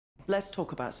let's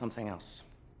talk about something else.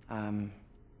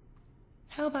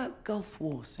 How about Gulf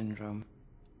War syndrome?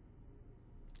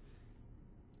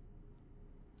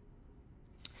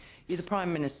 You're the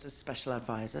Prime Minister's special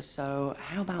advisor, so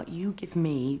how about you give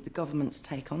me the government's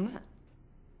take on that?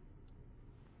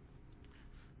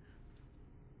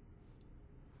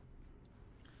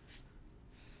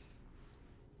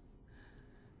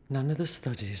 None of the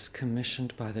studies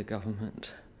commissioned by the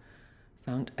government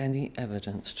found any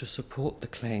evidence to support the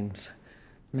claims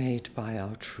made by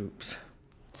our troops.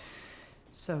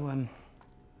 So,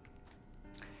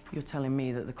 you're telling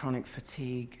me that the chronic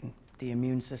fatigue and the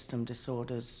immune system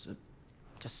disorders are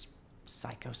just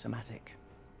psychosomatic?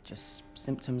 Just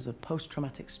symptoms of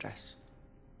post-traumatic stress?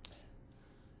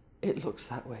 It looks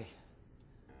that way.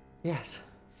 Yes.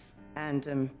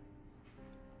 And,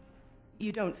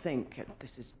 you don't think,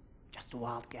 this is just a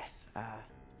wild guess,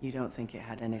 you don't think it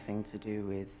had anything to do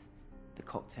with the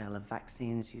cocktail of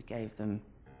vaccines you gave them,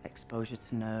 exposure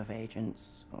to nerve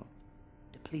agents, or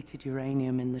depleted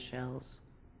uranium in the shells?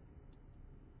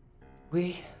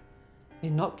 We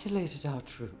inoculated our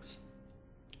troops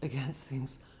against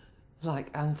things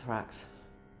like anthrax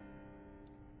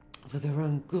for their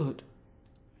own good.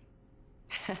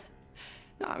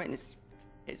 No, I mean,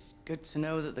 it's good to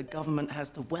know that the government has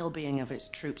the well-being of its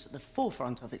troops at the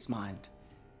forefront of its mind.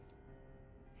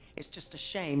 It's just a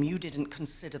shame you didn't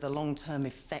consider the long-term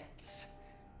effects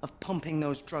of pumping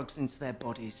those drugs into their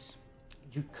bodies.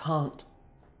 You can't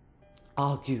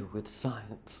argue with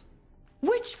science.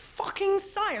 Which fucking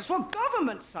science? What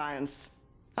government science?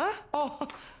 Huh? Oh,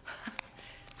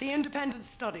 the independent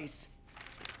studies.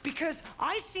 Because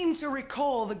I seem to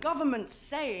recall the government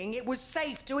saying it was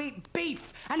safe to eat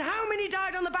beef. And how many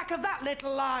died on the back of that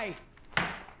little lie?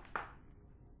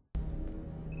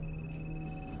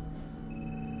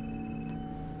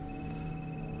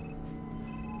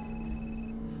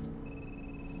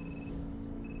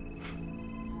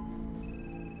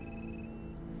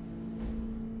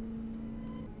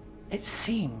 It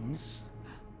seems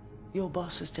your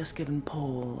boss has just given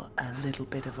Paul a little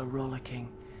bit of a rollicking.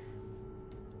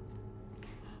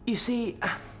 You see,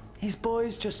 his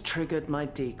boys just triggered my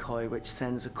decoy, which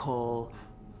sends a call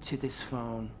to this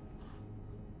phone.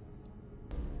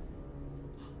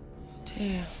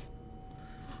 Dear,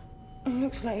 it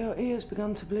looks like your ear's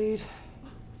begun to bleed.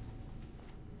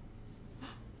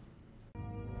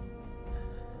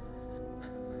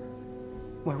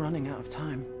 We're running out of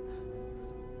time.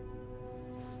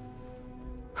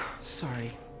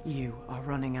 Sorry, you are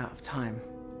running out of time.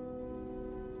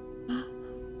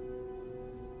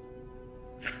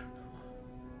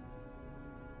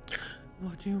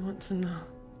 What do you want to know?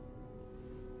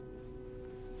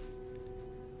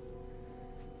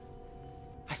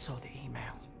 I saw the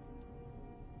email.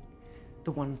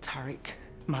 The one Tariq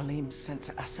Malim sent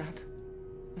to Assad.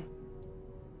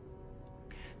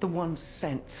 The one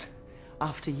sent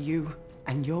after you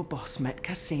and your boss met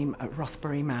Qasim at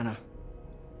Rothbury Manor.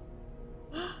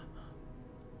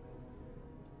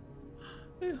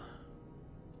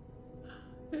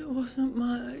 It wasn't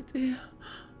my idea.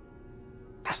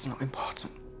 That's not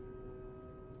important.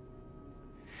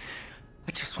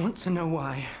 I just want to know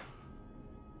why.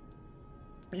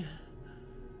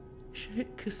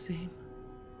 Sheikh Qasim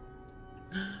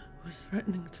was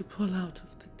threatening to pull out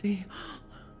of the deal.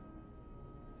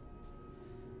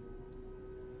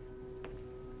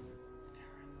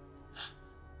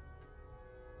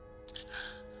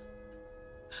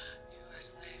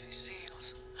 US Navy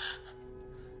SEALs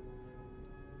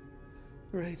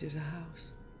raided a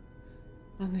house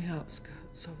on the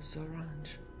outskirts of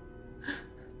Zoranj.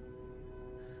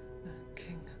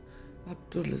 King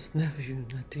Abdullah's nephew,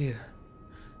 Nadir,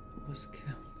 was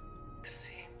killed.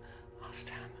 Qasim asked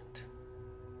Hammond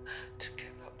to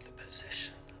give up the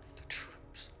position of the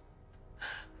troops who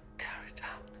carried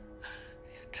out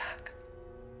the attack.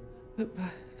 But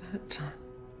by that time,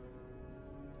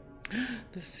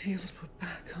 the SEALs were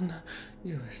back on the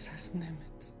USS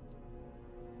Nimitz.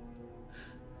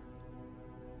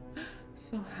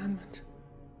 So Hammond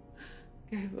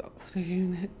gave up the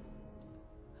unit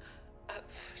at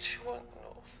 31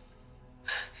 North,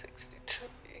 62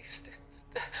 East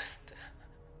instead.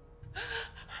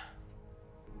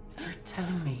 You're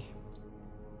telling me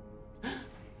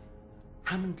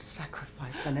Hammond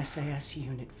sacrificed an SAS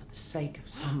unit for the sake of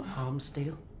some arms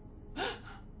deal?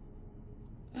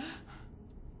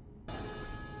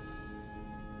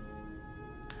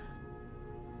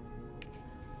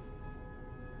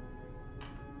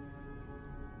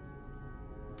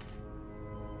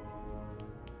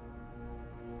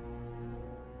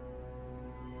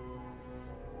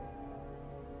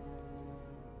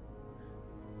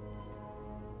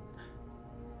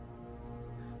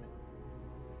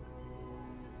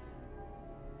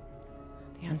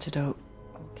 The antidote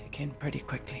will kick in pretty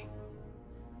quickly.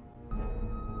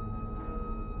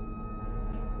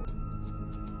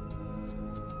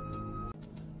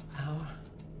 Power.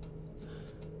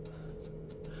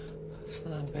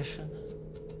 Personal ambition.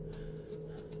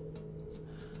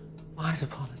 Why do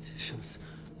politicians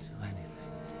do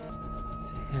anything?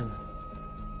 To him,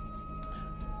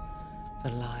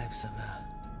 the lives of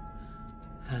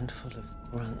a handful of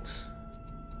grunts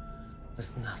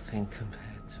was nothing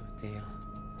compared to a deal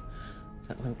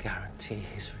that would guarantee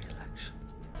his re-election.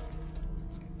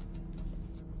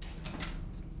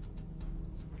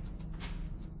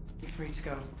 You're free to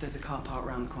go. There's a car park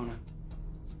round the corner.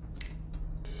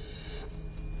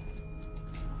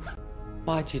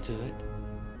 Why'd you do it?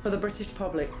 For the British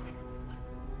public.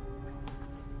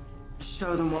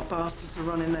 Show them what bastards are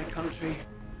running their country.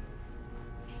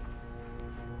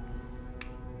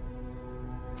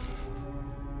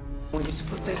 I want you to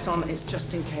put this on, it's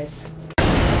just in case.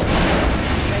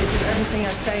 Okay, do everything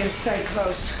I say and stay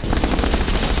close.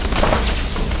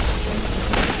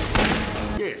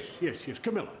 Yes,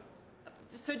 Camilla.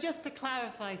 So just to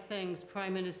clarify things,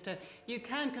 Prime Minister, you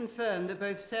can confirm that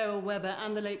both Sarah Webber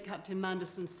and the late Captain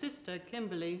Manderson's sister,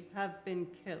 Kimberly, have been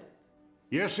killed?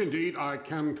 Yes, indeed, I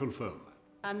can confirm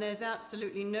that. And there's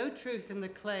absolutely no truth in the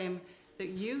claim that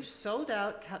you sold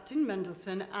out Captain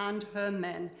Mendelsohn and her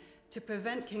men to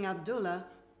prevent King Abdullah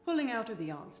pulling out of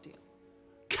the arms deal?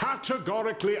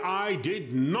 Categorically, I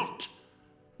did not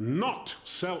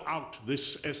sell out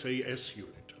this SAS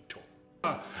unit at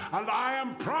all. And I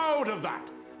am proud of that.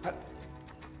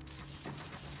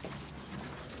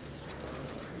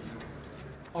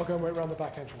 I'll go and wait round the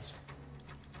back entrance.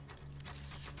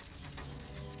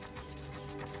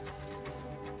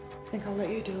 I think I'll let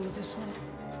you deal with this one.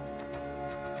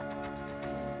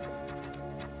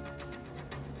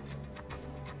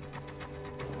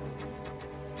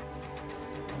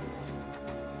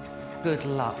 Good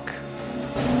luck.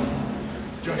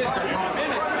 Just